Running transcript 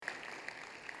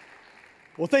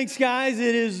Well, thanks, guys.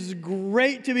 It is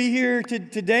great to be here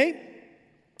today.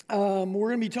 We're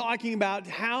going to be talking about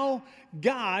how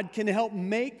God can help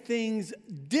make things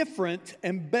different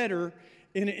and better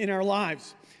in our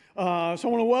lives. So I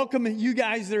want to welcome you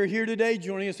guys that are here today,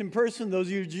 joining us in person, those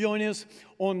of you who join us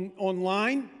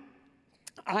online.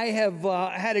 I have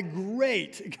had a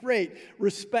great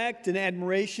respect and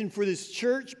admiration for this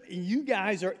church. You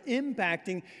guys are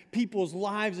impacting people's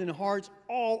lives and hearts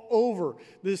all over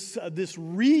this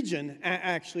region,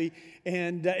 actually.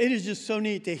 And it is just so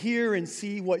neat to hear and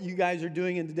see what you guys are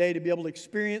doing and today to be able to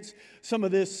experience some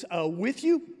of this with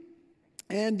you.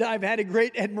 And I've had a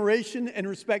great admiration and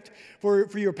respect for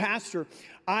your pastor.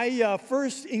 I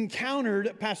first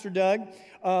encountered Pastor Doug.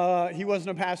 He wasn't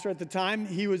a pastor at the time.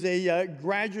 He was a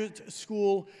graduate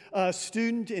school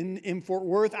student in Fort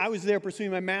Worth. I was there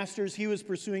pursuing my master's. He was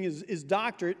pursuing his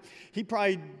doctorate. He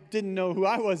probably didn't know who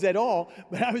I was at all,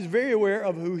 but I was very aware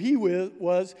of who he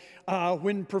was.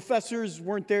 When professors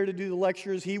weren't there to do the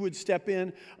lectures, he would step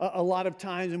in a lot of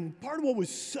times. And part of what was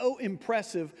so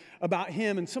impressive about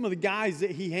him and some of the guys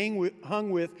that he hung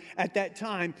with at that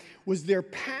time was their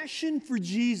passion for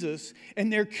Jesus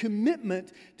and their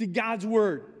commitment to God's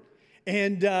Word.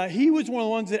 And he was one of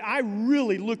the ones that I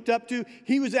really looked up to.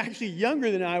 He was actually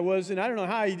younger than I was, and I don't know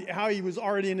how he was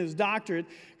already in his doctorate,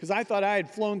 because I thought I had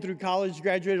flown through college,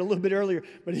 graduated a little bit earlier,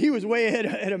 but he was way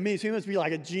ahead of me, so he must be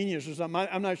like a genius or something.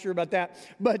 I'm not sure about that.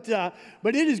 But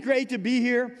it is great to be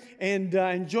here and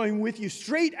enjoying with you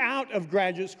straight out of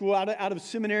graduate school, out of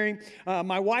seminary.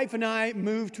 My wife and I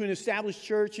moved to an established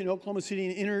church in Oklahoma City,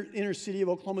 in the inner city of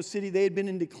Oklahoma City. They had been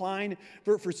in decline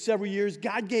for several years.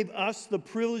 God gave us the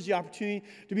privilege, the opportunity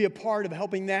to be a part of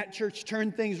helping that church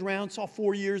turn things around, saw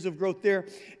 4 years of growth there.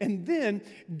 And then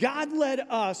God led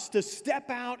us to step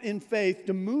out in faith,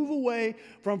 to move away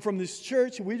from this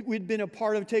church we'd been a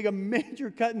part of, take a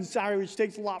major cut in salary, which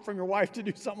takes a lot from your wife to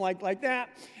do something like that,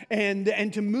 and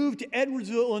to move to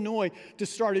Edwardsville, Illinois to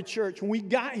start a church. When we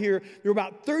got here, there were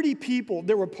about 30 people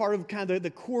that were part of kind of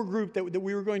the core group that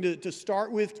we were going to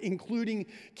start with, including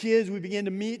kids. We began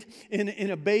to meet in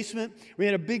a basement. We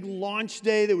had a big launch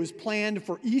day that was planned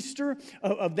for Easter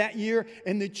of that year,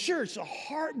 and the church, the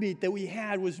heartbeat that we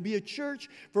had was to be a church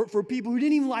for people who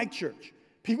didn't even like church.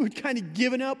 People who'd kind of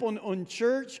given up on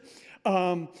church,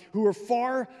 who were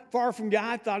far from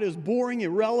God, thought it was boring,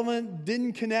 irrelevant,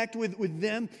 didn't connect with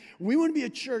them. We want to be a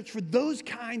church for those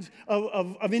kinds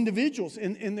of individuals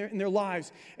in their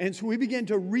lives. And so we began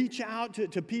to reach out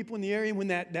to people in the area. When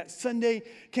that Sunday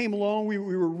came along, we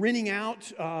were renting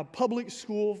out a public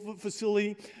school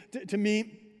facility to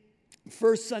meet.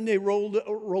 First Sunday rolled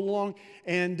along,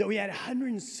 and we had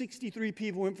 163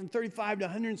 people. Went from 35 to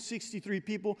 163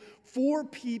 people. 4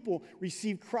 people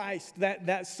received Christ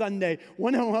that Sunday.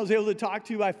 One of them I was able to talk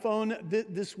to by phone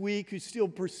this week, who's still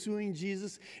pursuing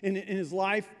Jesus in his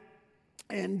life.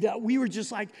 And we were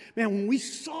just like, man, when we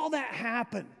saw that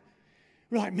happen,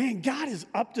 we're like, man, God is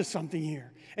up to something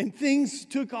here. And things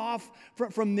took off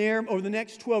from there. Over the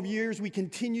next 12 years, we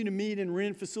continued to meet in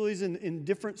rented facilities in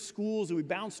different schools. And we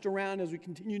bounced around as we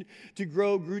continued to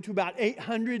grow, grew to about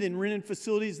 800 in rented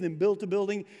facilities, and then built a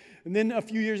building. And then a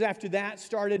few years after that,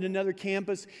 started another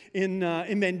campus in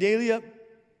Vandalia,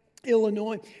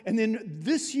 Illinois. And then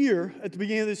this year, at the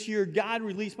beginning of this year, God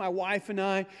released my wife and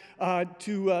I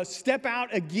to step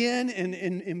out again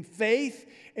in faith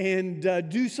and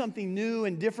do something new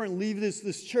and different, leave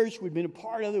this church we'd been a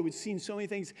part of, that we'd seen so many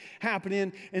things happen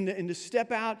in, and to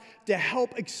step out to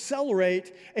help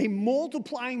accelerate a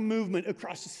multiplying movement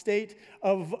across the state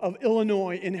of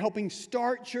Illinois in helping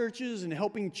start churches and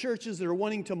helping churches that are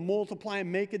wanting to multiply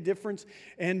and make a difference.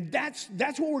 And that's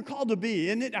what we're called to be,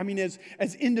 isn't it? I mean, as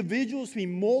individuals, to be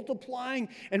multiplying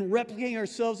and replicating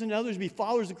ourselves into others, to be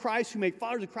followers of Christ, who make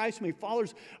followers of Christ, who make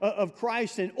followers of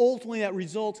Christ, and ultimately that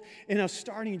results in us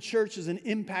starting churches and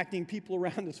impacting people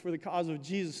around us for the cause of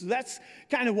Jesus. So that's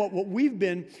kind of what we've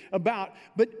been about.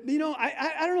 But, you know,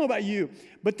 I don't know about you,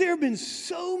 but there have been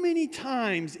so many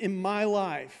times in my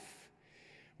life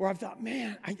where I've thought,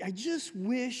 man, I just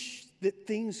wish that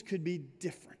things could be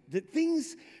different, that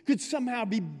things could somehow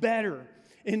be better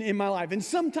in my life. And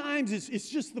sometimes it's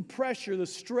just the pressure, the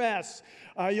stress,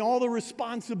 all the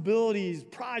responsibilities,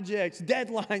 projects,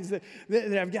 deadlines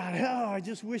that I've got. Oh, I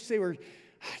just wish things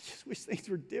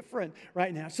were different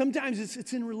right now. Sometimes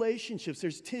it's in relationships.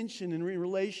 There's tension in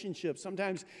relationships.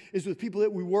 Sometimes it's with people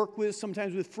that we work with,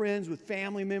 sometimes with friends, with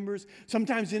family members,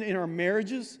 sometimes in our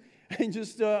marriages. And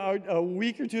just a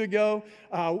week or two ago,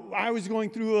 I was going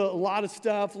through a lot of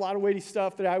stuff, a lot of weighty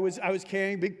stuff that I was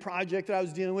carrying, big project that I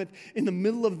was dealing with. In the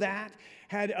middle of that,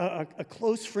 had a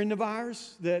close friend of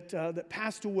ours that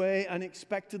passed away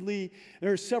unexpectedly.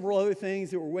 There were several other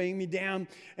things that were weighing me down,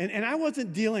 and I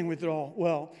wasn't dealing with it all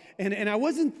well. And I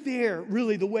wasn't there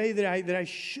really the way that I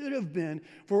should have been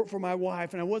for my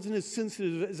wife, and I wasn't as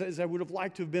sensitive as I would have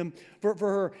liked to have been for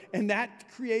her. And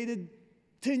that created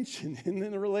tension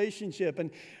in the relationship. And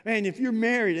man, if you're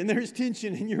married and there's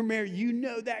tension and you're married, you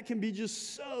know that can be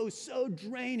just so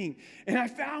draining. And I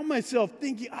found myself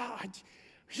thinking, I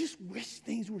just wish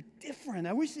things were different.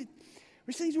 I wish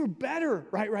things were better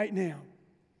right now.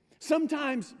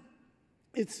 Sometimes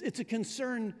it's a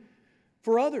concern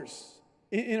for others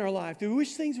in our life. Do we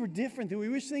wish things were different? Do we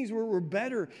wish things were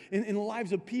better in the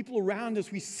lives of people around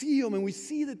us? We see them and we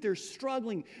see that they're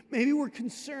struggling. Maybe we're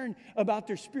concerned about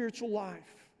their spiritual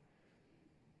life.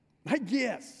 My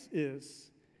guess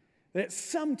is that at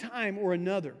some time or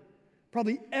another,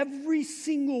 probably every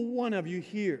single one of you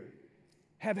here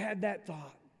have had that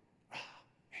thought. Oh,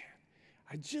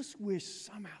 man, I just wish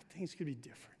somehow things could be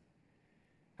different.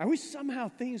 I wish somehow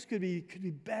things could be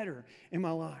better in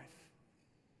my life.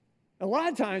 A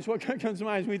lot of times what comes to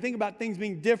mind is when we think about things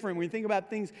being different, when we think about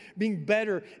things being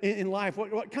better in life,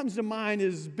 what comes to mind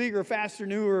is bigger, faster,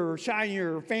 newer, or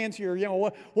shinier, or fancier,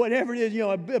 whatever it is,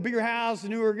 a bigger house, a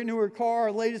newer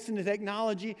car, latest in the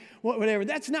technology, whatever.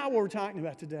 That's not what we're talking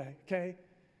about today, okay?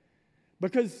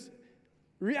 Because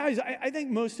I think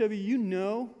most of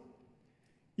you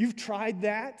you've tried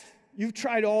that. You've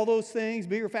tried all those things,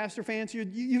 bigger, faster, fancier.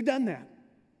 You've done that.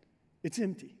 It's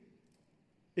empty.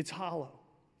 It's hollow.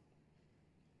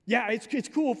 Yeah, it's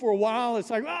cool for a while. It's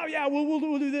like, oh yeah,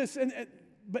 we'll do this,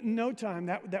 but in no time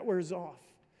that wears off.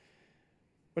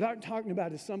 What I'm talking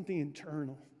about is something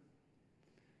internal,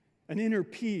 an inner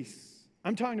peace.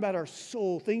 I'm talking about our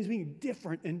soul, things being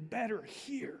different and better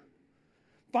here,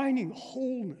 finding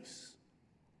wholeness,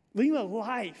 living a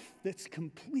life that's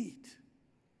complete.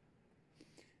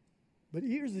 But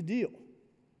here's the deal: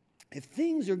 if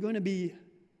things are going to be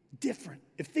different,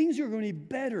 if things are going to be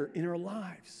better in our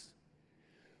lives,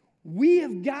 we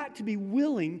have got to be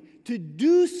willing to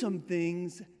do some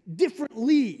things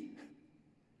differently.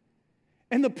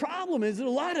 And the problem is that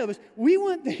a lot of us, we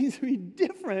want things to be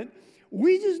different.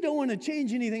 We just don't want to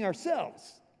change anything ourselves.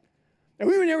 And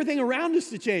we want everything around us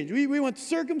to change. We want the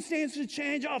circumstances to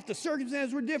change. If the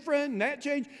circumstances were different and that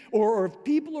changed, or if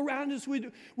people around us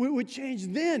would change,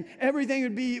 then everything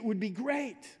would be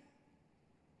great.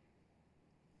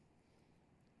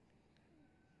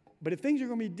 But if things are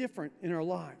going to be different in our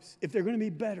lives, if they're going to be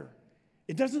better,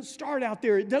 it doesn't start out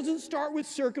there. It doesn't start with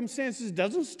circumstances. It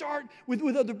doesn't start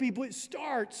with other people. It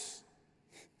starts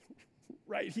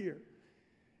right here.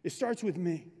 It starts with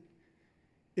me.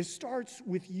 It starts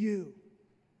with you.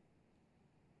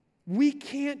 We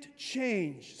can't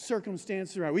change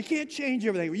circumstances around. We can't change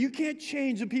everything. You can't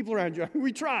change the people around you.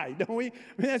 We try, don't we?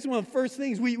 That's one of the first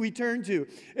things we turn to.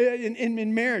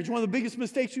 In marriage, one of the biggest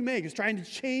mistakes we make is trying to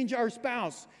change our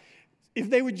spouse. If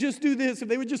they would just do this, if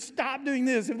they would just stop doing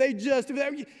this,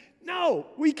 no,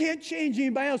 we can't change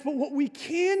anybody else. But what we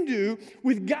can do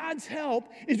with God's help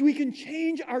is we can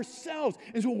change ourselves.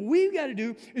 And so what we've got to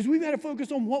do is we've got to focus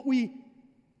on what we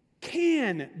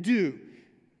can do.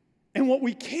 And what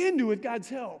we can do with God's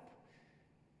help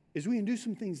is we can do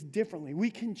some things differently. We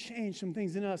can change some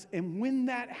things in us. And when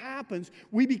that happens,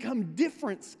 we become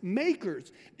difference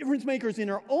makers in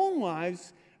our own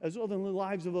lives, as well as in the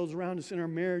lives of those around us, in our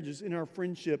marriages, in our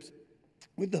friendships,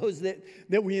 with those that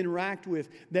we interact with,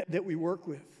 that we work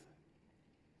with.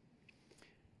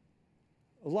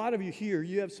 A lot of you here,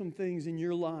 you have some things in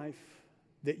your life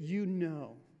that you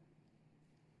know,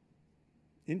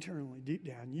 internally, deep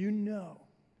down, you know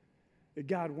that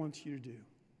God wants you to do.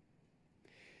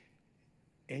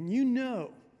 And you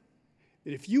know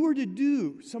that if you were to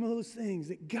do some of those things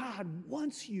that God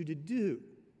wants you to do,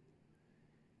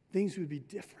 things would be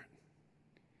different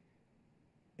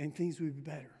and things would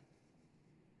be better.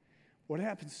 What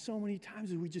happens so many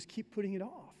times is we just keep putting it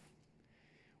off.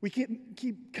 We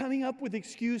keep coming up with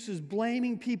excuses,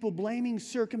 blaming people, blaming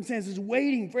circumstances,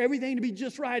 waiting for everything to be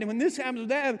just right. And when this happens with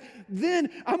that, then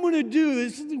I'm going to do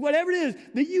this, whatever it is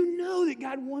that you know that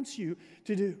God wants you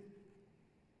to do.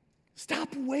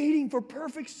 Stop waiting for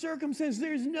perfect circumstances.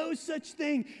 There is no such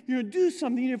thing. If you're going to do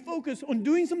something, you need to focus on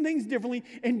doing some things differently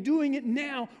and doing it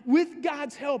now with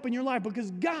God's help in your life, because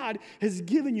God has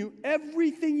given you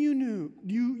everything you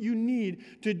need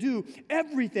to do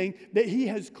everything that He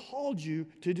has called you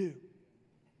to do.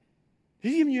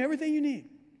 He's given you everything you need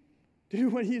to do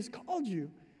what He has called you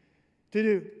to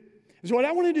do. So what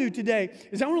I want to do today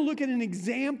is I want to look at an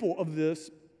example of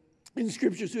this in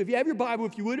Scripture. So if you have your Bible,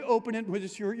 if you would open it, whether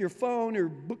it's your phone or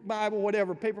book Bible,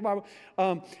 whatever, paper Bible,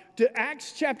 to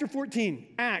Acts chapter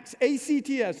 14. Acts,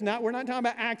 A-C-T-S. We're not talking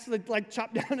about Acts like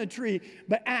chop down a tree,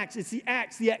 but Acts. It's the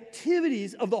Acts, the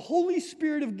activities of the Holy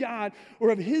Spirit of God or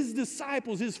of His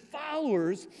disciples, His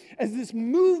followers, as this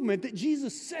movement that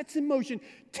Jesus sets in motion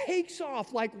takes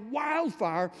off like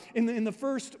wildfire in the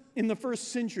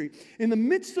first century. In the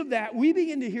midst of that, we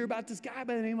begin to hear about this guy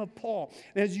by the name of Paul.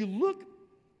 And as you look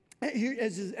at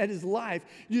his life,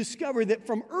 you discover that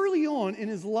from early on in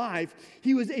his life,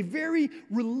 he was a very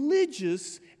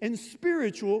religious and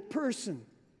spiritual person.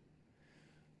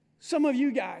 Some of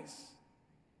you guys,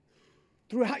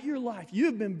 throughout your life, you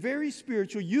have been very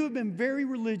spiritual, you have been very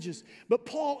religious. But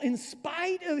Paul, in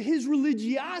spite of his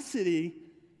religiosity,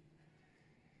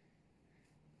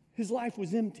 his life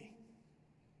was empty.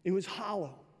 It was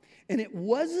hollow. And it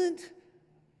wasn't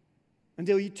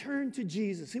until he turned to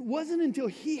Jesus. It wasn't until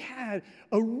he had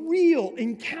a real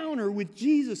encounter with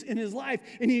Jesus in his life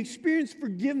and he experienced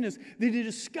forgiveness that he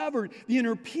discovered the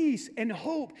inner peace and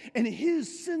hope and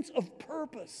his sense of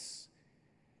purpose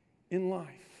in life.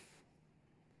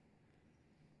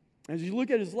 As you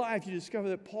look at his life, you discover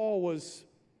that Paul was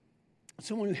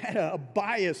someone who had a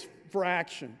bias for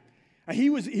action.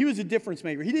 He was a difference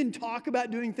maker. He didn't talk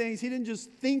about doing things. He didn't just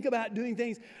think about doing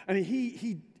things. I mean,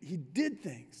 he did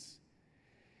things.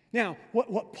 Now,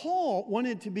 what Paul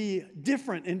wanted to be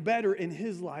different and better in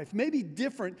his life may be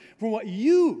different from what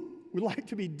you would like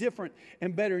to be different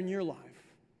and better in your life.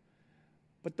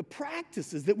 But the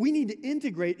practices that we need to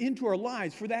integrate into our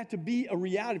lives for that to be a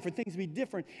reality, for things to be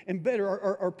different and better,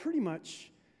 are pretty much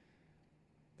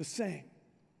the same.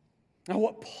 Now,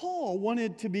 what Paul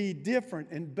wanted to be different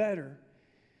and better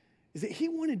is that he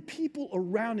wanted people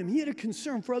around him. He had a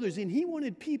concern for others, and he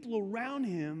wanted people around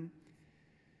him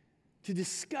to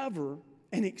discover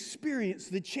and experience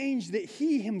the change that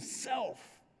he himself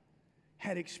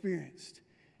had experienced.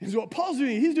 And so what Paul's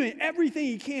doing, he's doing everything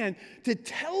he can to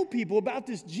tell people about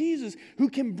this Jesus who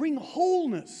can bring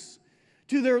wholeness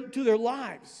to their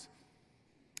lives.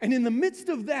 And in the midst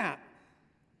of that,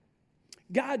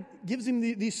 God gives him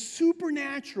the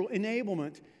supernatural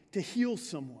enablement to heal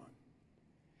someone.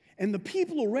 And the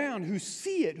people around who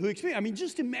see it, who experience, I mean,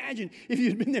 just imagine if you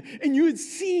had been there and you had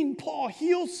seen Paul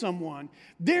heal someone,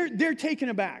 they're taken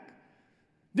aback.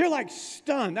 They're like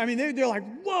stunned. I mean, they're like,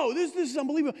 whoa, this is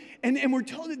unbelievable. And we're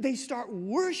told that they start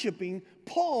worshiping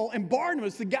Paul and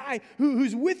Barnabas, the guy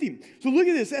who's with him. So look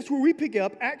at this. That's where we pick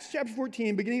up. Acts chapter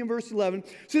 14, beginning in verse 11.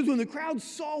 Says, when the crowd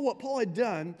saw what Paul had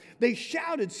done, they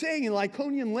shouted, saying in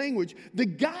Lycaonian language, the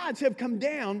gods have come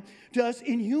down to us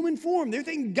in human form. They're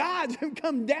thinking gods have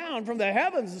come down from the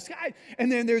heavens, the sky,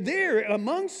 and then they're there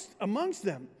amongst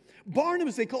them.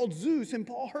 Barnabas they called Zeus, and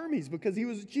Paul Hermes, because he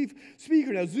was the chief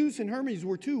speaker. Now Zeus and Hermes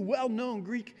were two well-known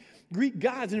Greek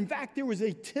gods. And in fact, there was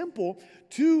a temple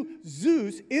to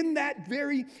Zeus in that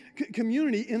very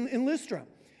community in Lystra.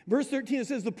 Verse 13, it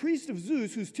says, the priest of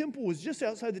Zeus, whose temple was just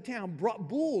outside the town, brought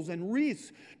bulls and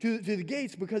wreaths to the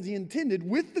gates because he intended,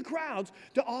 with the crowds,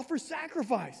 to offer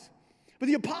sacrifice. But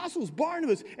the apostles,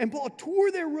 Barnabas and Paul, tore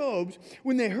their robes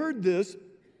when they heard this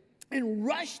and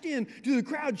rushed in to the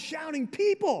crowd shouting,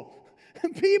 people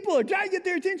are trying to get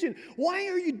their attention. Why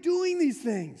are you doing these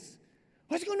things?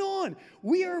 What's going on?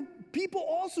 We are people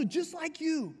also just like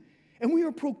you. And we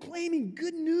are proclaiming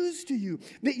good news to you,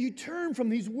 that you turn from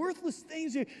these worthless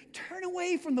things, turn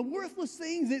away from the worthless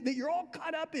things that you're all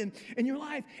caught up in your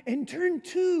life, and turn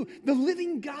to the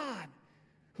living God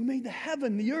who made the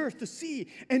heaven, the earth, the sea,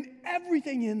 and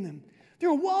everything in them. They're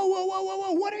going,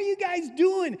 whoa, what are you guys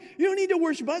doing? You don't need to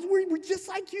worship us. We're just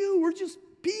like you. We're just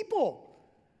people.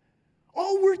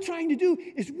 All we're trying to do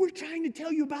is we're trying to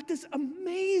tell you about this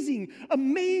amazing,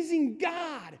 amazing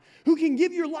God who can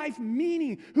give your life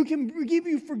meaning, who can give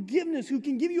you forgiveness, who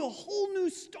can give you a whole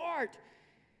new start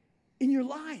in your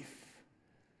life.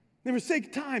 For the sake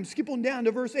of time, skip on down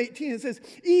to verse 18. It says,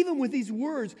 even with these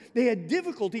words, they had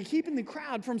difficulty keeping the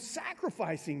crowd from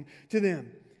sacrificing to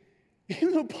them.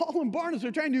 Even though Paul and Barnabas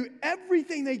are trying to do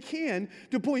everything they can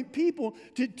to point people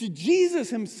to Jesus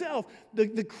himself,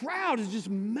 the crowd is just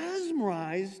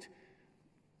mesmerized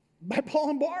by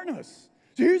Paul and Barnabas.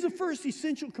 So here's the first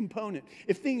essential component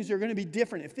if things are going to be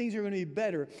different, if things are going to be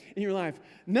better in your life.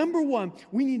 Number one,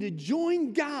 we need to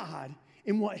join God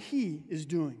in what he is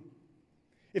doing.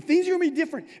 If things are going to be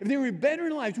different, if they're going to be better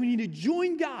in our lives, we need to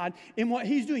join God in what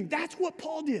he's doing. That's what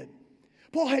Paul did.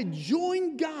 Paul had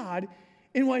joined God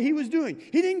in what he was doing.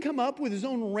 He didn't come up with his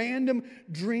own random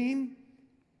dream,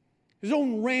 his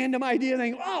own random idea,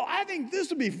 thinking, oh, I think this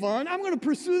would be fun. I'm going to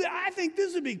pursue that. I think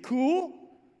this would be cool.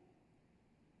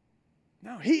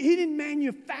 No, he didn't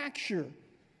manufacture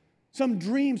some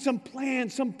dream, some plan,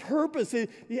 some purpose that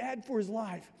he had for his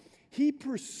life. He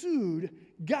pursued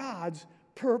God's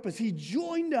purpose. He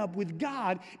joined up with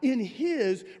God in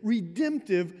his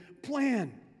redemptive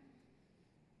plan.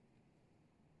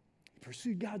 He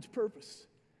pursued God's purpose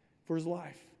for his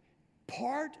life.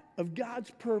 Part of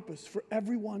God's purpose for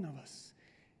every one of us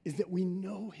is that we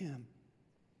know him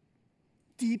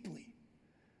deeply,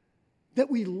 that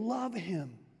we love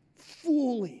him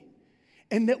fully,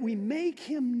 and that we make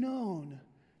him known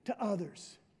to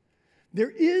others. There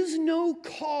is no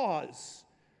cause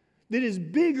that is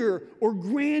bigger or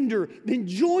grander than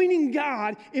joining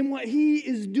God in what he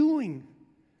is doing.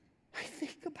 I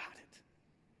think about it.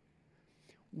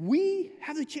 We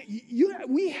have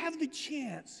the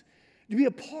chance to be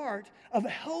a part of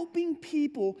helping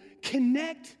people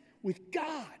connect with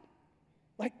God,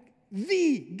 like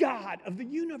the God of the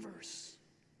universe.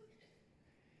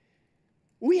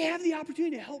 We have the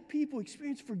opportunity to help people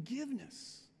experience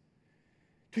forgiveness,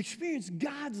 to experience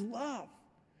God's love,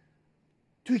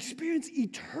 to experience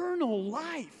eternal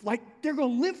life, like they're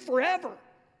going to live forever.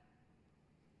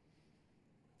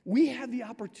 We have the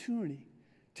opportunity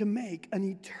to make an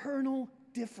eternal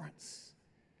difference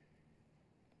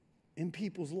in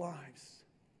people's lives.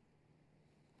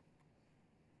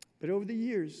 But over the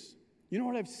years, you know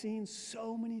what I've seen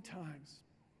so many times?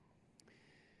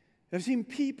 I've seen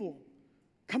people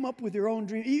come up with their own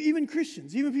dream. Even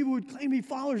Christians, even people who claim to be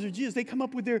followers of Jesus, they come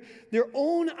up with their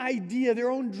own idea, their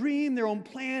own dream, their own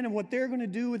plan of what they're going to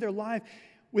do with their life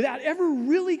without ever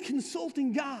really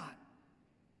consulting God.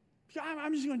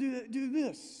 I'm just going to do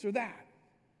this or that.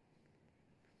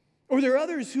 Or there are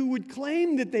others who would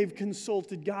claim that they've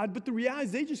consulted God, but the reality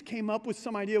is they just came up with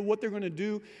some idea of what they're going to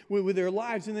do with their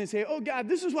lives. And they say, oh, God,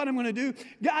 this is what I'm going to do.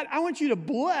 God, I want you to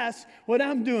bless what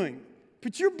I'm doing.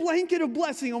 Put your blanket of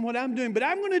blessing on what I'm doing, but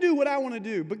I'm going to do what I want to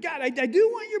do. But God, I do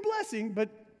want your blessing, but...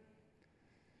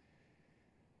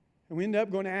 And we end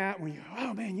up going out and we go,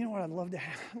 oh man, you know what I'd love to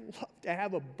have? I'd love to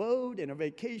have a boat and a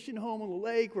vacation home on the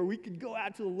lake where we could go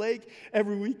out to the lake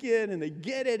every weekend, and they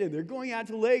get it and they're going out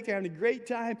to the lake, they're having a great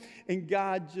time, and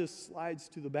God just slides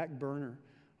to the back burner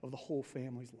of the whole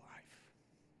family's life.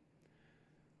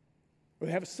 Or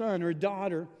they have a son or a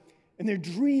daughter, and their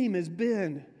dream has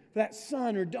been for that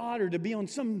son or daughter to be on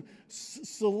some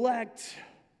select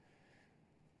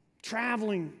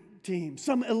traveling team,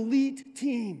 some elite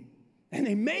team. And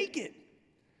they make it.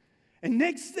 And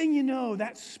next thing you know,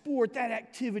 that sport, that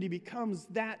activity becomes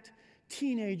that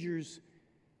teenager's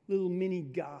little mini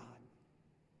God,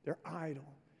 their idol,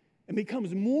 and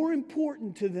becomes more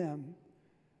important to them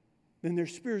than their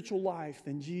spiritual life,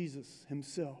 than Jesus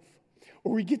himself.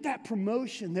 Or we get that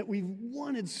promotion that we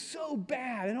wanted so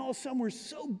bad, and all of a sudden we're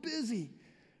so busy,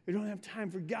 we don't have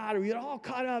time for God, or we get all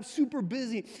caught up, super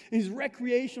busy in these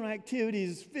recreational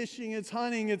activities, fishing, it's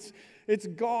hunting, it's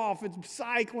golf, it's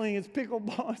cycling, it's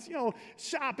pickleball, it's,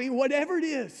 shopping, whatever it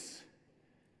is.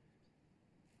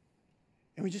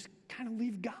 And we just kind of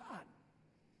leave God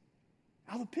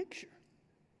out of the picture.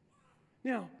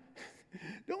 Now,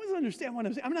 don't misunderstand what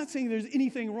I'm saying. I'm not saying there's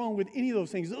anything wrong with any of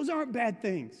those things. Those aren't bad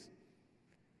things.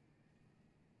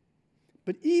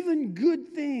 But even good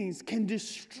things can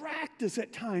distract us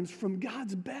at times from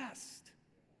God's best.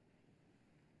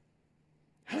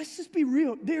 Let's just be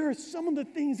real. There are some of the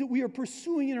things that we are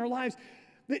pursuing in our lives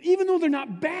that even though they're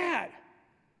not bad,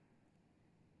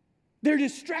 they're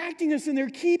distracting us and they're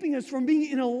keeping us from being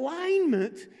in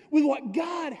alignment with what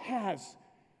God has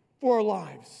for our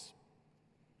lives.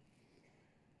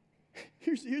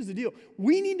 Here's the deal.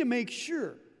 We need to make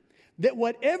sure that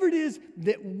whatever it is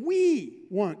that we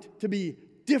want to be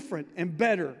different and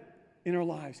better in our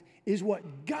lives is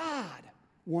what God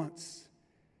wants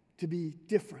to be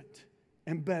different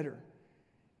and better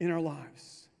in our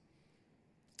lives.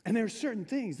 And there are certain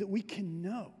things that we can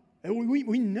know, and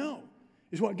we know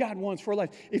is what God wants for our life.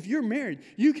 If you're married,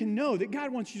 you can know that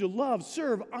God wants you to love,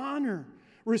 serve, honor,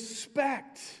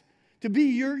 respect, to be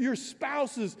your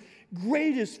spouse's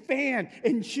greatest fan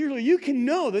and cheerleader. You can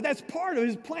know that that's part of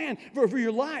his plan for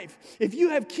your life. If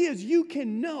you have kids, you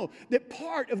can know that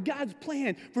part of God's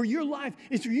plan for your life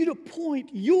is for you to point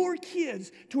your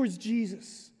kids towards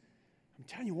Jesus. I'm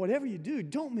telling you, whatever you do,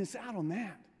 don't miss out on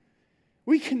that.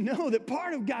 We can know that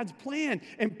part of God's plan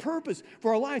and purpose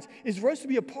for our lives is for us to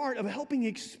be a part of helping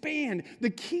expand the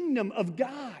kingdom of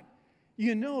God.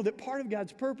 You know that part of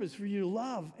God's purpose for you to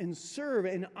love and serve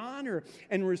and honor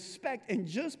and respect and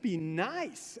just be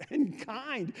nice and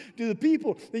kind to the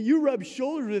people that you rub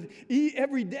shoulders with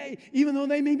every day, even though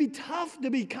they may be tough to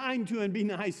be kind to and be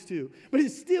nice to. But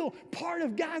it's still part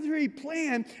of God's very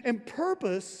plan and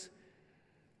purpose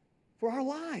for our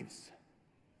lives.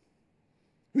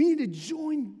 We need to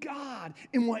join God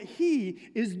in what He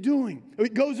is doing.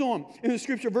 It goes on in the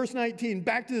scripture, verse 19,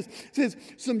 back to this. It says,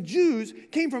 some Jews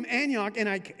came from Antioch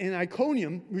and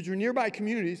Iconium, which were nearby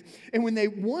communities, and when they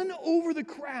won over the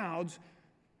crowds,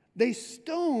 they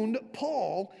stoned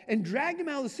Paul and dragged him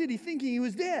out of the city thinking he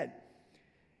was dead.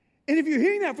 And if you're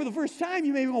hearing that for the first time,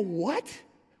 you may go, what?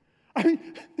 I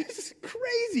mean, this is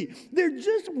crazy. They're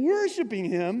just worshiping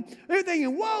him. They're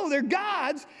thinking, whoa, they're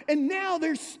gods, and now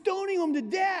they're stoning him to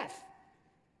death.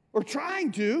 Or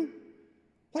trying to.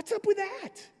 What's up with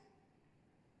that?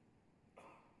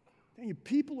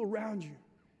 People around you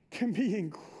can be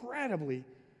incredibly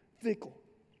fickle.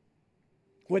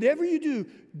 Whatever you do,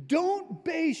 don't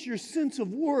base your sense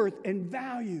of worth and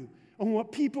value on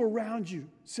what people around you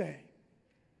say.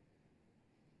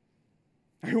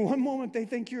 And one moment they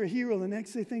think you're a hero, the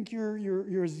next they think you're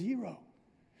a zero.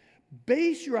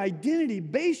 Base your identity,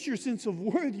 base your sense of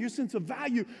worth, your sense of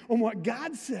value on what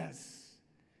God says.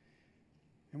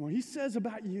 And what He says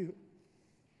about you.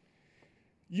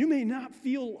 You may not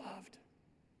feel loved,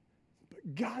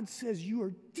 but God says you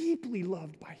are deeply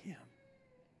loved by Him.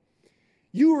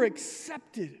 You are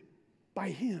accepted by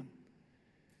Him.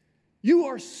 You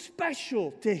are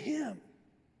special to Him.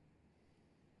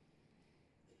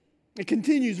 It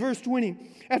continues, verse 20.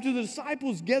 After the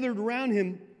disciples gathered around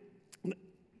him,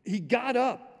 he got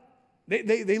up.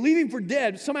 They leave him for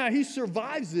dead. Somehow he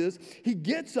survives this. He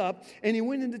gets up and he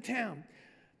went into town.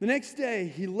 The next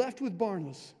day, he left with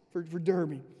Barnabas for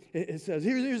Derbe. It says,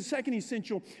 here's a second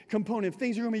essential component. If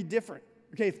things are going to be different,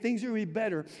 okay, if things are going to be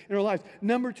better in our lives.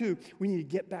 Number two, we need to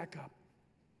get back up.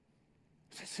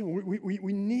 So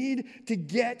we need to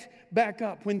get back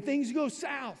up. When things go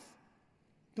south,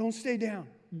 don't stay down.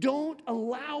 Don't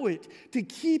allow it to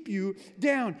keep you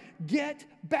down. Get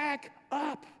back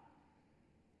up.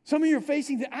 Some of you are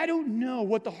facing that. I don't know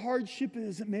what the hardship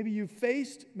is that maybe you've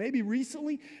faced, maybe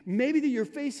recently, maybe that you're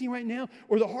facing right now,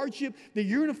 or the hardship that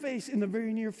you're going to face in the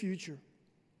very near future.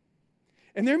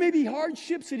 And there may be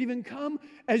hardships that even come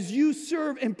as you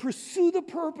serve and pursue the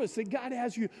purpose that God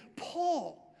has for you.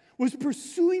 Paul was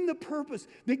pursuing the purpose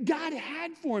that God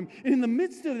had for him. And in the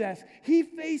midst of that, he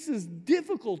faces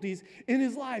difficulties in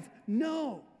his life.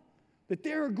 Know that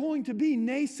there are going to be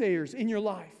naysayers in your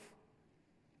life.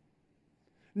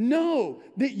 Know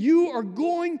that you are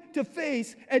going to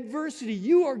face adversity.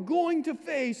 You are going to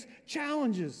face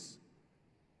challenges.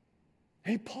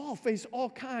 Hey, Paul faced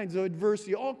all kinds of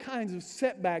adversity, all kinds of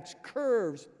setbacks,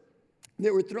 curves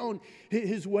that were thrown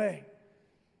his way.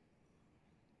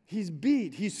 He's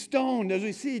beat, he's stoned, as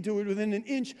we see, to within an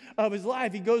inch of his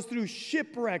life. He goes through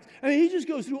shipwrecks. I mean, he just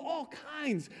goes through all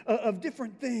kinds of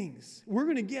different things. We're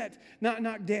going to get not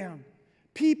knocked down.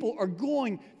 People are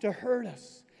going to hurt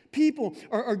us. People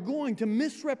are going to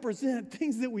misrepresent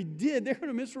things that we did. They're going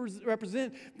to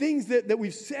misrepresent things that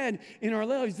we've said in our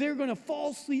lives. They're going to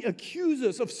falsely accuse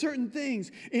us of certain things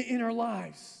in our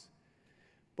lives.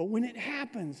 But when it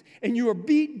happens and you are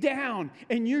beat down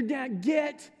and you're down,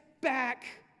 get back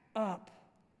up.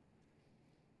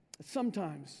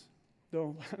 Sometimes,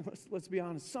 though, let's be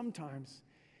honest, sometimes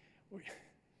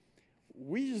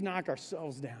we just knock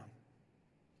ourselves down.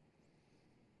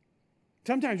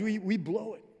 Sometimes we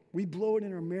blow it. We blow it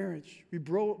in our marriage. We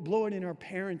blow it in our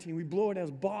parenting. We blow it as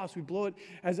a boss. We blow it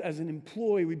as an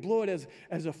employee. We blow it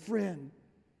as a friend.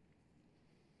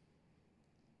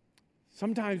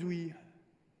 Sometimes we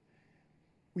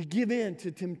give in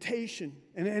to temptation.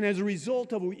 And as a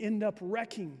result of it, we end up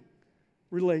wrecking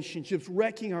relationships,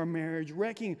 wrecking our marriage,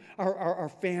 wrecking our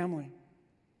family.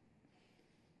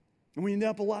 And we end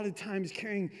up a lot of times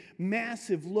carrying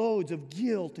massive loads of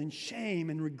guilt and shame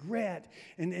and regret.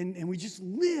 And we just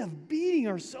live beating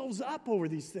ourselves up over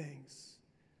these things.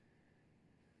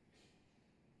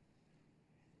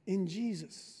 In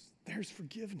Jesus, there's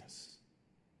forgiveness.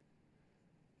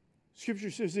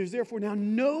 Scripture says there's therefore now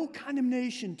no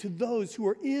condemnation to those who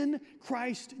are in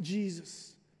Christ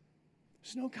Jesus.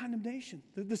 There's no condemnation.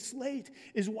 The slate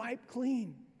is wiped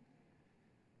clean.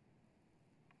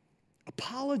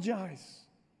 Apologize.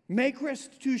 Make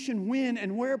restitution when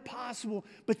and where possible,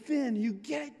 but then you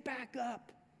get back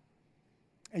up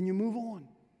and you move on.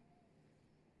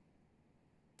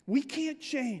 We can't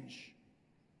change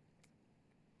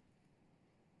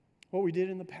what we did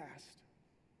in the past.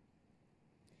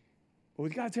 But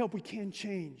with God's help, we can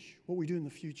change what we do in the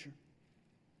future.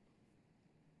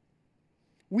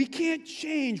 We can't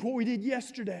change what we did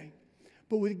yesterday,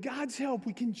 but with God's help,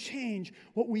 we can change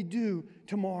what we do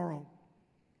tomorrow.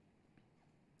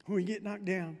 When we get knocked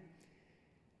down,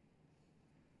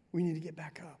 we need to get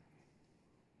back up.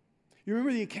 You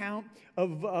remember the account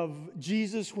of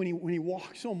Jesus when he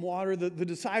walks on water? The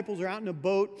disciples are out in a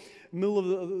boat in the middle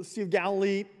of the Sea of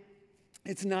Galilee.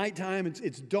 It's nighttime.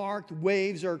 It's dark. The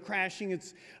waves are crashing.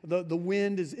 The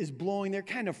wind is blowing. They're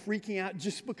kind of freaking out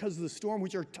just because of the storm,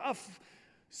 which are tough,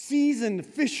 seasoned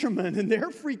fishermen, and they're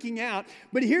freaking out.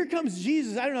 But here comes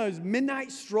Jesus. I don't know, his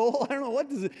midnight stroll. I don't know what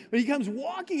this is. But he comes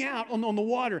walking out on the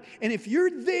water. And if you're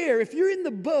there, if you're in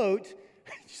the boat,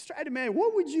 just try to imagine,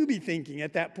 what would you be thinking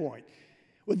at that point?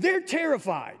 Well, they're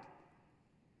terrified.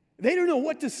 They don't know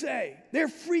what to say. They're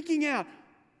freaking out.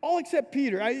 All except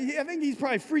Peter. I think he's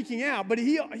probably freaking out, but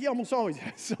he almost always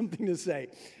has something to say.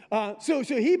 So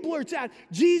he blurts out,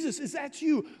 Jesus, is that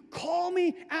you? Call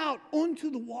me out onto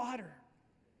the water.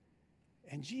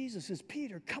 And Jesus says,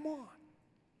 Peter, come on.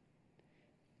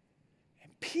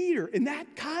 And Peter, in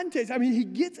that context, I mean, he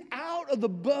gets out of the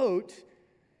boat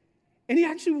and he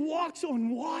actually walks on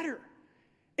water.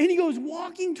 And he goes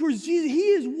walking towards Jesus. He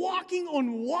is walking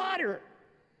on water.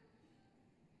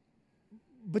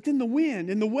 But then the wind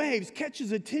and the waves catch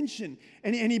his attention,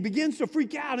 and he begins to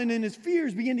freak out, and then his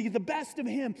fears begin to get the best of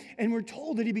him, and we're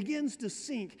told that he begins to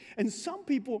sink. And some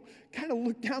people kind of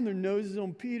look down their noses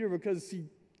on Peter because he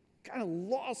kind of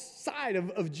lost sight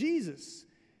of Jesus.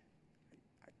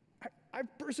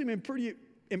 I've personally been pretty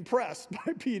impressed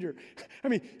by Peter. I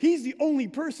mean, he's the only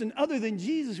person other than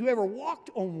Jesus who ever walked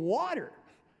on water.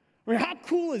 I mean, how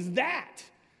cool is that?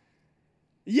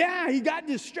 Yeah, he got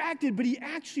distracted, but he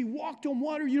actually walked on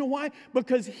water. You know why?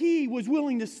 Because he was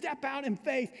willing to step out in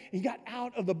faith. He got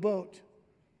out of the boat.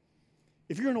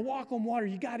 If you're going to walk on water,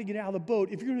 you got to get out of the boat.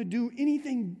 If you're going to do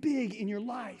anything big in your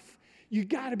life, you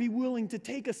got to be willing to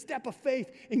take a step of faith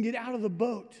and get out of the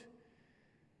boat.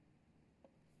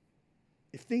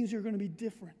 If things are going to be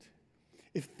different,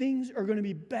 if things are going to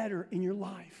be better in your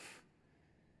life,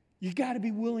 you got to be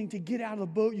willing to get out of the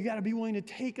boat. You got to be willing to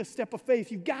take a step of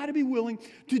faith. You got to be willing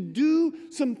to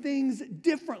do some things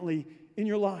differently in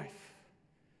your life.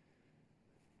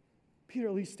 Peter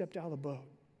at least stepped out of the boat.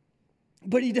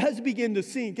 But he does begin to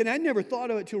sink. And I never thought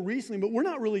of it till recently, but we're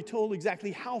not really told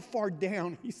exactly how far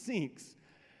down he sinks.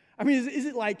 I mean, is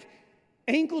it like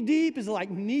ankle deep? Is it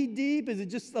like knee deep? Is it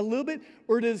just a little bit?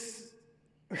 Or is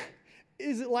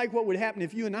it like what would happen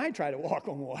if you and I try to walk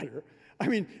on water? I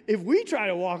mean, if we try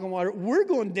to walk on water, we're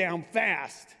going down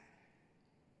fast.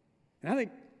 And I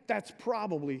think that's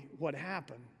probably what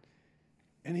happened.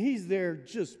 And he's there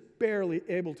just barely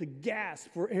able to gasp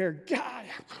for air. God.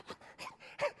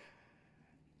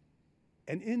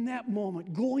 And in that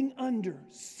moment, going under,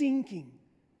 sinking,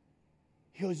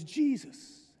 he goes,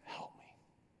 Jesus, help me.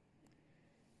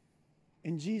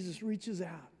 And Jesus reaches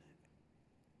out,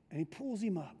 and he pulls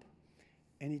him up,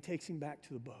 and he takes him back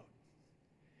to the boat.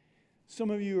 Some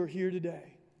of you are here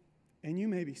today, and you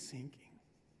may be sinking.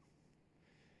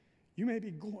 You may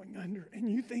be going under, and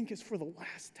you think it's for the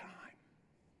last time.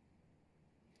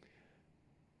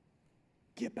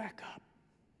 Get back up.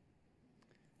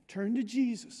 Turn to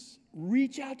Jesus.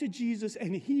 Reach out to Jesus,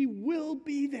 and he will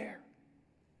be there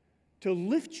to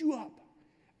lift you up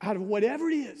out of whatever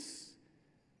it is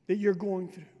that you're going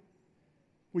through.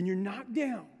 When you're knocked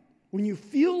down, when you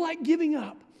feel like giving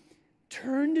up,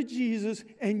 turn to Jesus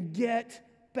and get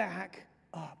back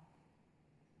up.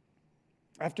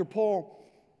 After Paul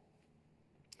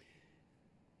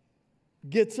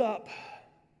gets up,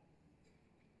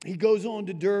 he goes on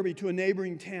to Derbe, to a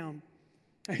neighboring town.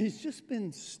 And he's just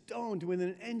been stoned to within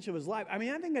an inch of his life. I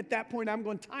mean, I think at that point I'm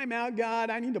going, time out, God.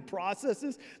 I need to process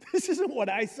this. This isn't what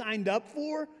I signed up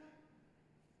for.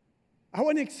 I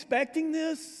wasn't expecting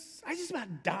this. I just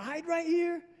about died right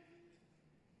here.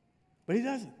 But he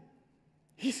doesn't.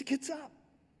 He just gets up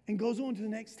and goes on to the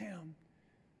next town.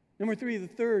 Number three, the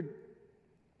third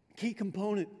key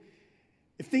component.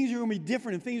 If things are going to be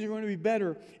different, if things are going to be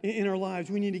better in our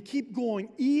lives, we need to keep going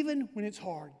even when it's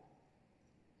hard.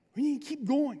 We need to keep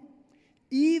going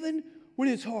even when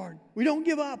it's hard. We don't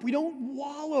give up. We don't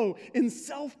wallow in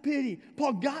self-pity.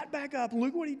 Paul got back up, and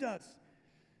look what he does.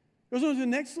 Goes on to the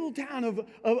next little town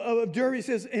of Derbe. It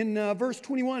says in verse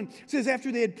 21, it says,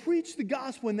 after they had preached the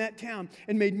gospel in that town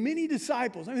and made many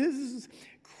disciples. I mean, this is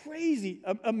crazy,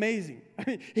 amazing. I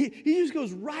mean, he just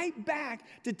goes right back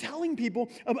to telling people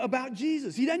about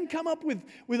Jesus. He doesn't come up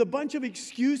with a bunch of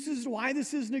excuses why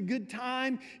this isn't a good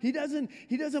time. He doesn't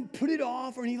put it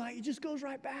off or anything. He just goes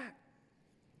right back.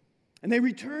 And they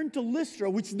returned to Lystra,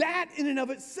 which that in and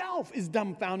of itself is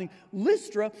dumbfounding.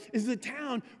 Lystra is the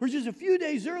town where just a few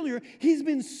days earlier, he's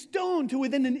been stoned to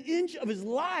within an inch of his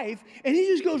life, and he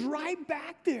just goes right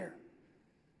back there.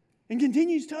 And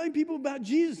continues telling people about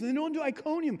Jesus. And then on to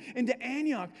Iconium and to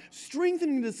Antioch,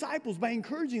 strengthening the disciples by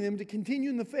encouraging them to continue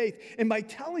in the faith and by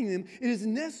telling them it is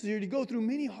necessary to go through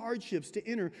many hardships to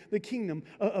enter the kingdom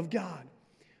of God.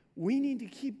 We need to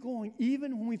keep going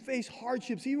even when we face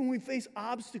hardships, even when we face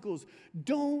obstacles.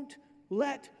 Don't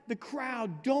let the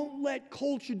crowd, don't let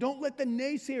culture, don't let the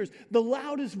naysayers, the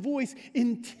loudest voice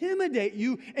intimidate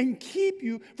you and keep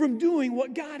you from doing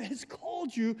what God has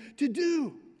called you to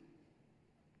do.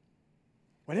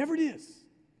 Whatever it is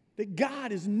that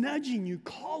God is nudging you,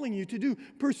 calling you to do,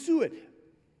 pursue it.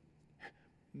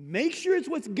 Make sure it's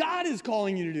what God is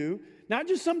calling you to do, not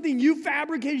just something you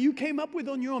fabricated, you came up with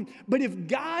on your own. But if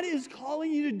God is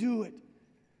calling you to do it,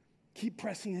 keep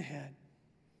pressing ahead.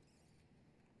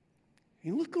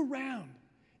 And look around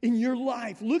in your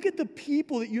life. Look at the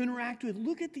people that you interact with.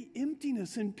 Look at the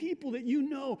emptiness in people that you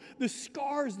know, the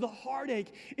scars, the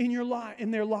heartache in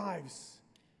in their lives.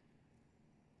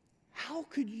 How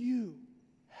could you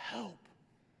help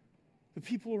the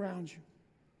people around you?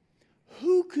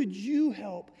 Who could you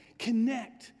help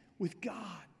connect with God?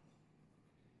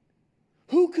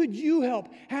 Who could you help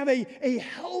have a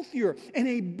healthier and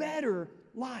a better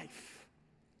life?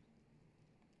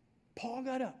 Paul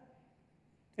got up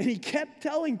and he kept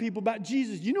telling people about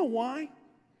Jesus. You know why?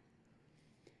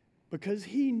 Because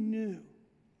he knew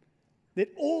that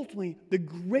ultimately the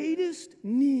greatest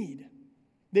need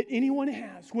that anyone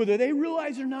has, whether they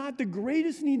realize it or not, the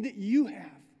greatest need that you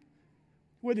have,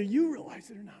 whether you realize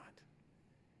it or not,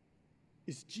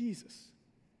 is Jesus.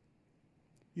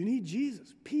 You need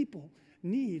Jesus. People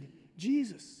need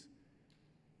Jesus.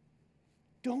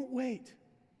 Don't wait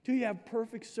till you have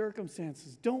perfect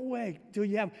circumstances. Don't wait till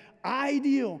you have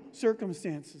ideal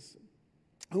circumstances.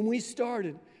 When we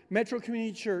started Metro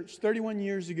Community Church 31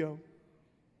 years ago,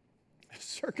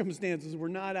 circumstances were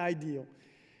not ideal.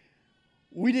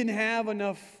 We didn't have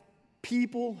enough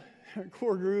people, our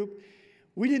core group.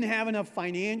 We didn't have enough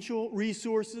financial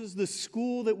resources. The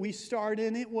school that we started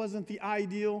in, it wasn't the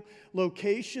ideal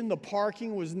location. The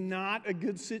parking was not a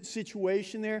good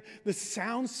situation there. The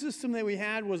sound system that we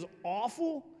had was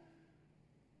awful,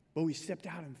 but we stepped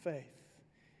out in faith.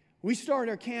 We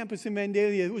started our campus in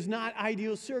Vandalia. It was not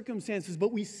ideal circumstances,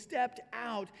 but we stepped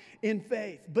out in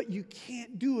faith. But you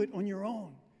can't do it on your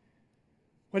own.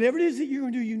 Whatever it is that you're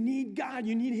going to do, you need God.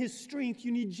 You need His strength.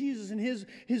 You need Jesus and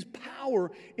His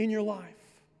power in your life.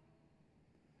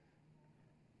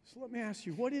 So let me ask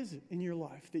you, what is it in your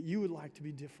life that you would like to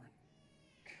be different?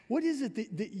 What is it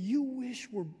that you wish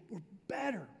were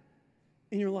better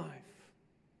in your life?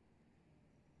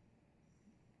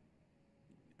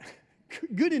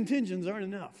 Good intentions aren't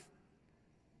enough.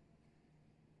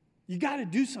 You got to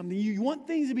do something. You want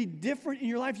things to be different in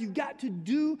your life, you've got to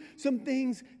do some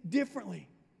things differently.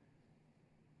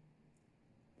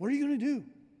 What are you going to do?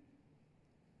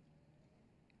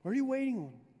 What are you waiting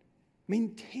on?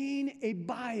 Maintain a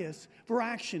bias for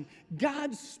action.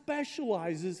 God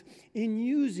specializes in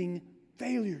using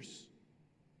failures.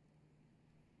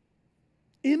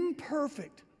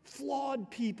 Imperfect, flawed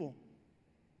people.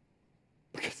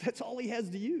 Because that's all He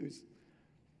has to use.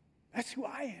 That's who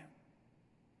I am.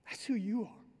 That's who you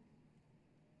are.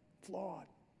 Flawed.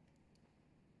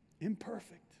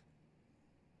 Imperfect.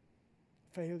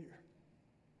 Failure.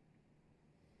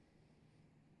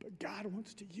 But God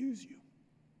wants to use you.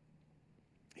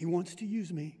 He wants to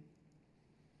use me.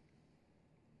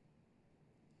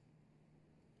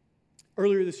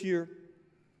 Earlier this year,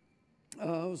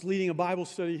 I was leading a Bible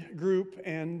study group,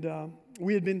 and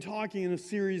we had been talking in a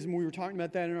series, and we were talking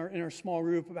about that in our small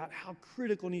group, about how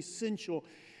critical and essential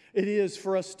it is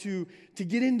for us to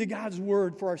get into God's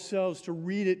Word for ourselves, to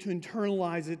read it, to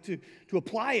internalize it, to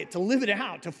apply it, to live it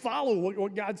out, to follow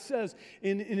what God says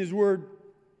in His Word.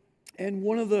 And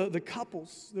one of the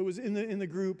couples that was in the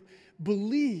group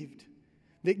believed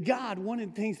that God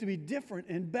wanted things to be different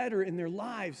and better in their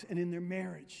lives and in their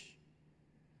marriage.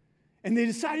 And they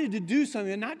decided to do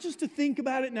something, not just to think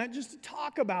about it, not just to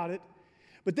talk about it,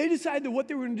 but they decided that what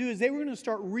they were going to do is they were going to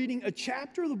start reading a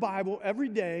chapter of the Bible every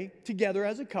day together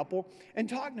as a couple and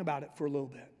talking about it for a little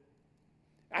bit.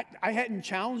 I hadn't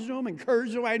challenged them,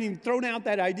 encouraged them. I hadn't even thrown out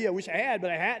that idea. I wish I had, but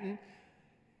I hadn't.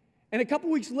 And a couple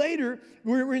weeks later,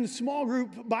 we were in a small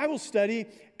group Bible study,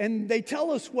 and they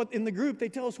tell us what in the group, they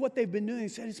tell us what they've been doing. They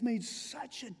said it's made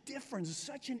such a difference,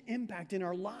 such an impact in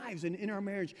our lives and in our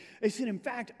marriage. They said, in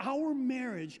fact, our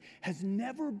marriage has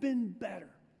never been better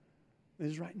than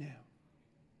it is right now.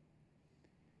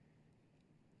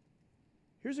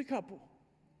 Here's a couple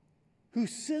who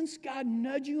sensed God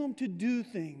nudging them to do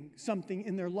something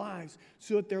in their lives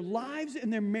so that their lives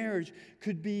and their marriage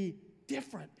could be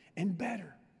different and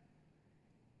better.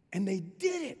 And they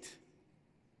did it.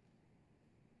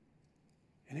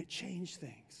 and it changed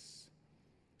things.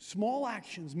 Small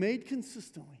actions made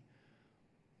consistently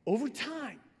over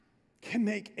time can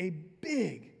make a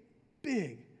big,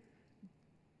 big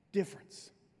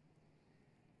difference.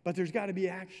 But there's got to be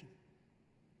action.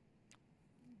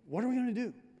 What are we going to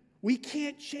do? We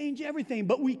can't change everything,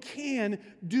 but we can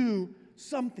do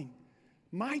something.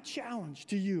 My challenge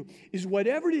to you is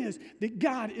whatever it is that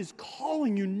God is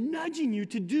calling you, nudging you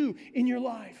to do in your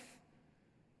life,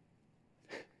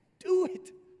 do it.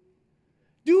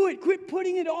 Do it. Quit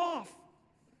putting it off.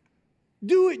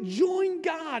 Do it. Join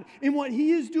God in what He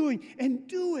is doing and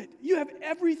do it. You have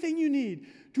everything you need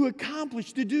to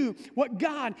accomplish, to do what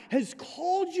God has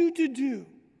called you to do.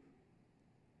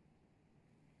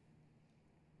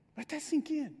 Let that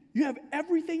sink in. You have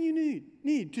everything you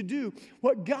need to do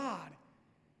what God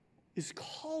is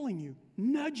calling you,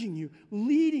 nudging you,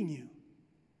 leading you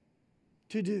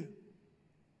to do.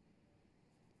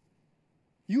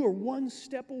 You are one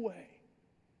step away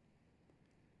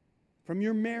from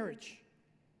your marriage,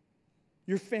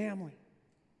 your family,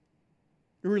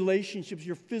 your relationships,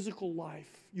 your physical life,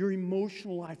 your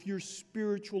emotional life, your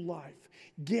spiritual life,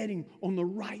 getting on the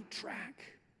right track.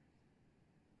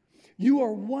 You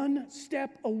are one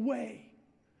step away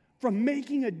from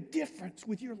making a difference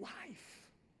with your life.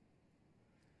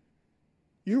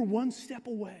 You're one step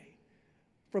away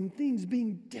from things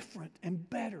being different and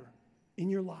better in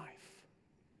your life.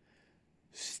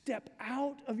 Step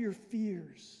out of your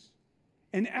fears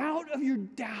and out of your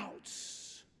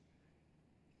doubts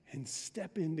and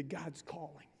step into God's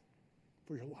calling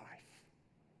for your life.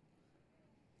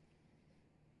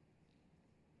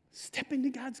 Step into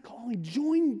God's calling.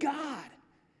 Join God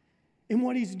in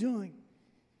what He's doing.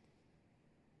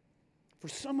 For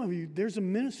some of you, there's a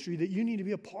ministry that you need to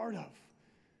be a part of.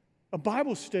 A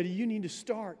Bible study you need to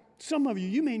start. Some of you,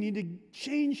 you may need to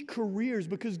change careers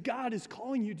because God is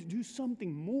calling you to do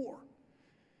something more.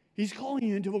 He's calling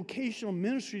you into vocational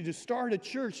ministry, to start a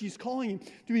church. He's calling you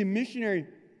to be a missionary.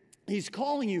 He's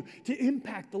calling you to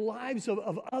impact the lives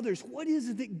of others. What is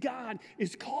it that God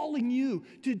is calling you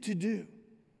to do?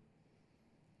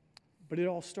 But it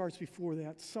all starts before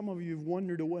that. Some of you have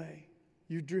wandered away.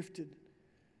 You've drifted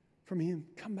from Him.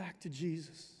 Come back to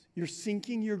Jesus. You're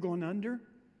sinking. You're going under.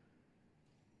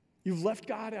 You've left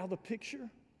God out of the picture.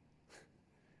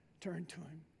 Turn to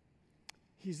Him.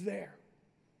 He's there.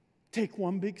 Take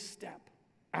one big step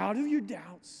out of your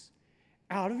doubts,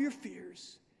 out of your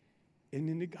fears, and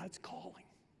into God's calling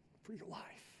for your life.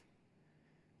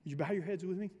 Would you bow your heads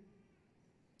with me?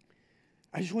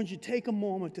 I just want you to take a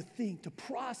moment to think, to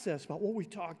process about what we've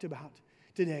talked about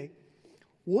today.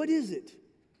 What is it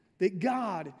that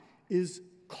God is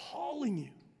calling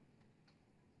you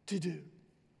to do?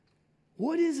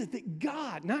 What is it that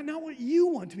God, not what you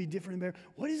want to be different and better,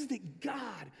 what is it that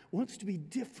God wants to be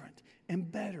different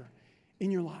and better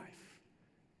in your life?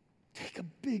 Take a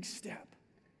big step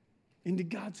into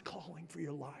God's calling for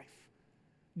your life.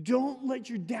 Don't let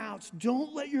your doubts,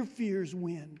 don't let your fears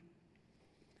win.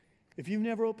 If you've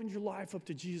never opened your life up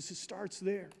to Jesus, it starts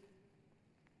there.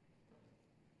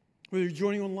 Whether you're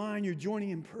joining online, you're joining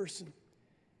in person.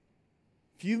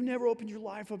 If you've never opened your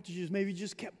life up to Jesus, maybe you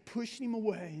just kept pushing Him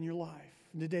away in your life.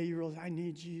 And today you realize, I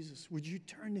need Jesus. Would you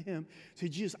turn to Him? Say,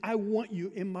 Jesus, I want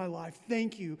you in my life.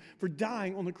 Thank you for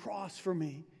dying on the cross for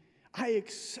me. I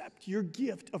accept your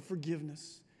gift of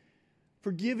forgiveness.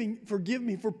 Forgive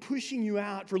me for pushing you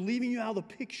out, for leaving you out of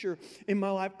the picture in my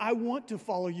life. I want to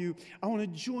follow you. I want to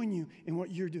join you in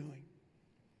what you're doing.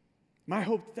 My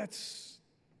hope is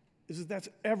that that's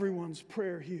everyone's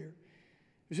prayer here.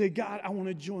 You say, God, I want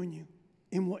to join you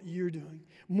in what you're doing.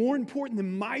 More important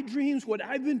than my dreams, what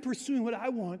I've been pursuing, what I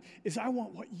want, is I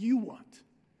want what you want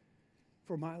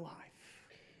for my life.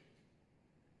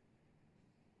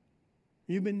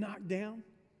 You've been knocked down?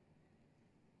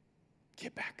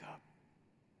 Get back up.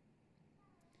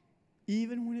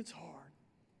 Even when it's hard,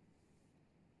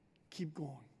 keep going.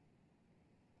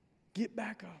 Get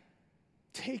back up.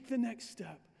 Take the next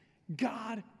step.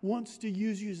 God wants to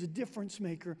use you as a difference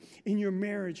maker in your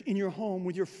marriage, in your home,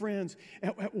 with your friends,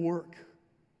 at work.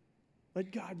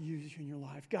 Let God use you in your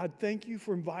life. God, thank you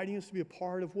for inviting us to be a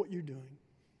part of what you're doing.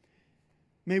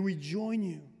 May we join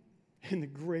you in the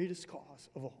greatest cause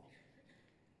of all.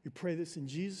 We pray this in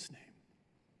Jesus'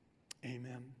 name.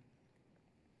 Amen.